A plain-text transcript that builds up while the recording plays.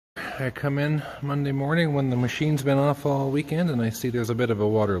I come in Monday morning when the machine's been off all weekend and I see there's a bit of a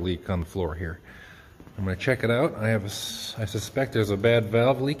water leak on the floor here. I'm going to check it out. I suspect there's a bad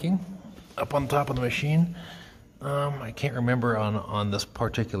valve leaking up on top of the machine. I can't remember on this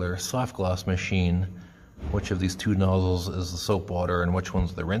particular Softgloss machine which of these two nozzles is the soap water and which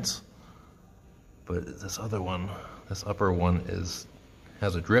one's the rinse. But this other one, this upper one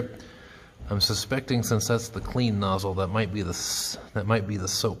has a drip. I'm suspecting, since that's the clean nozzle, that might be the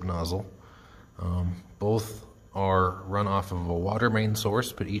soap nozzle. Both are run off of a water main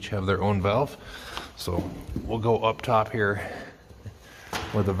source, but each have their own valve. So we'll go up top here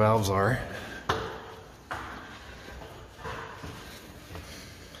where the valves are.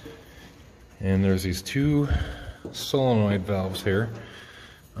 And there's these two solenoid valves here.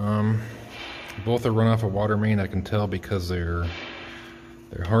 Both are run off a water main. I can tell because they're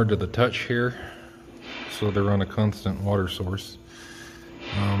hard to the touch here, so they're on a constant water source.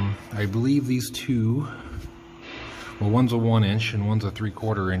 I believe these two, well, one's a 1-inch and one's a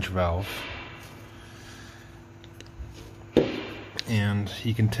 3/4 inch valve. And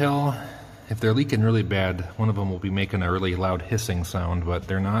you can tell if they're leaking really bad, one of them will be making a really loud hissing sound, but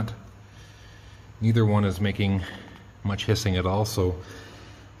they're not. Neither one is making much hissing at all, so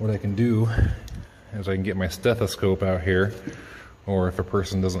what I can do is I can get my stethoscope out here, or if a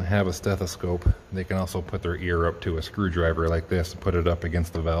person doesn't have a stethoscope, they can also put their ear up to a screwdriver like this and put it up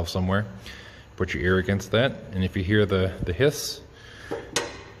against the valve somewhere. Put your ear against that, and if you hear the hiss,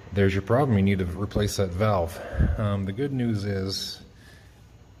 there's your problem. You need to replace that valve. The good news is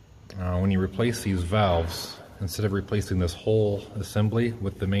when you replace these valves, instead of replacing this whole assembly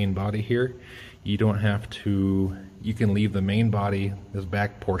with the main body here, you don't have to, you can leave the main body, this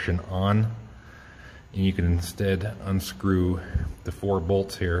back portion, on, and you can instead unscrew the 4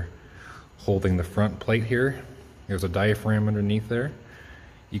 bolts here holding the front plate here. There's a diaphragm underneath there.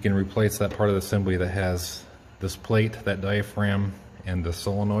 You can replace that part of the assembly that has this plate, that diaphragm, and the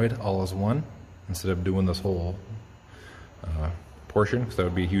solenoid all as one, instead of doing this whole portion, because that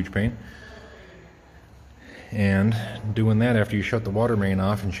would be a huge pain. And doing that after you shut the water main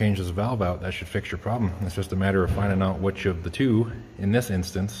off and change this valve out, that should fix your problem. It's just a matter of finding out which of the two, in this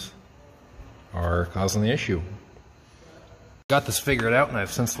instance, are causing the issue. Got this figured out, and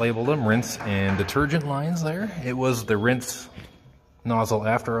I've since labeled them rinse and detergent lines there. It was the rinse nozzle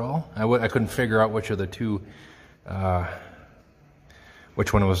after all. I couldn't figure out which of the two,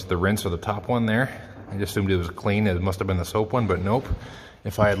 which one was the rinse or the top one there. I just assumed it was clean. It must have been the soap one, but nope.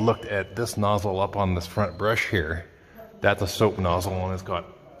 If I had looked at this nozzle up on this front brush here, that's a soap nozzle and it's got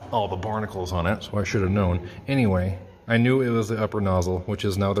all the barnacles on it, so I should have known. Anyway, I knew it was the upper nozzle, which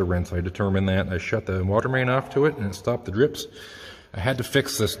is now the rinse. I determined that. I shut the water main off to it and it stopped the drips. I had to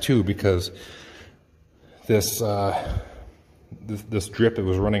fix this too because this drip that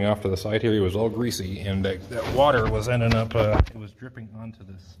was running off to the side here, it was all greasy, and that water was ending up, it was dripping onto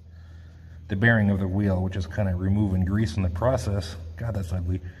the bearing of the wheel, which is kind of removing grease in the process. God, that's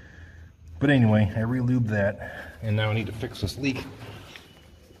ugly. But anyway, I re-lubed that, and now I need to fix this leak.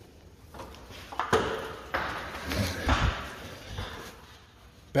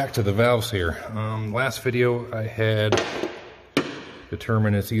 Back to the valves here. Last video I had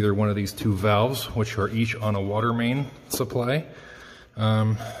determined it's either one of these two valves, which are each on a water main supply.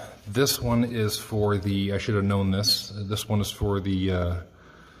 This one is for the, I should have known this, this one is for the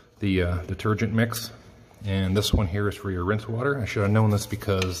detergent mix, and this one here is for your rinse water. I should have known this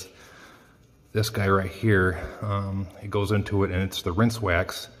because this guy right here, it goes into it and it's the rinse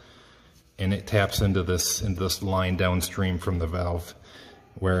wax, and it taps into this line downstream from the valve,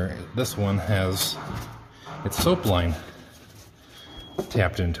 where this one has its soap line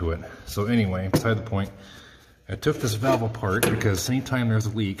tapped into it. So anyway, beside the point, I took this valve apart because anytime there's a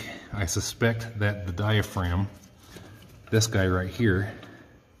leak, I suspect that the diaphragm, this guy right here,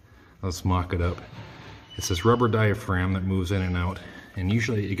 let's mock it up. It's this rubber diaphragm that moves in and out, and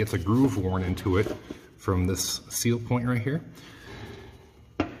usually it gets a groove worn into it from this seal point right here.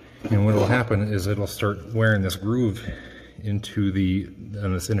 And what will happen is it'll start wearing this groove into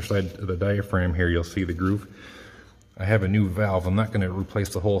on this inner side of the diaphragm here. You'll see the groove. I have a new valve. I'm not going to replace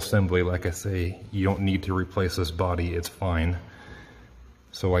the whole assembly. Like I say, you don't need to replace this body. It's fine.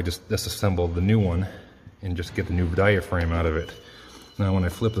 So I just disassembled the new one and just get the new diaphragm out of it. Now when I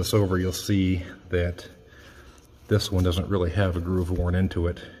flip this over, you'll see that this one doesn't really have a groove worn into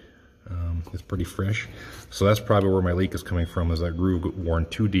it. It's pretty fresh. So that's probably where my leak is coming from, is that groove worn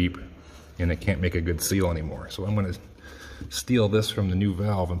too deep and it can't make a good seal anymore. So I'm going to steal this from the new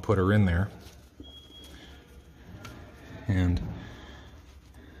valve and put her in there. And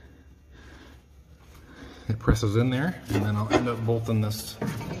it presses in there, and then I'll end up bolting this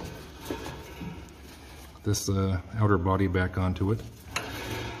this outer body back onto it,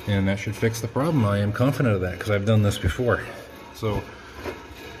 and that should fix the problem. I am confident of that because I've done this before. So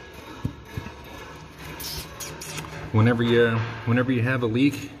whenever you have a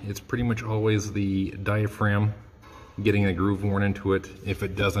leak, it's pretty much always the diaphragm getting a groove worn into it. If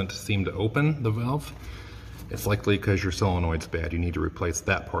it doesn't seem to open the valve, it's likely because your solenoid's bad. You need to replace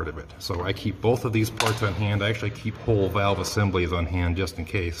that part of it. So I keep both of these parts on hand. I actually keep whole valve assemblies on hand just in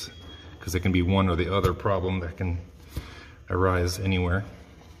case, because it can be one or the other problem that can arise anywhere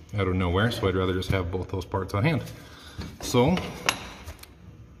out of nowhere. So I'd rather just have both those parts on hand. So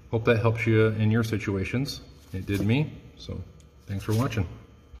hope that helps you in your situations. It did me. So thanks for watching.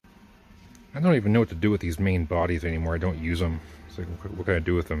 I don't even know what to do with these main bodies anymore. I don't use them. So what can I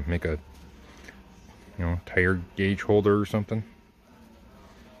do with them? Make a tire gauge holder or something?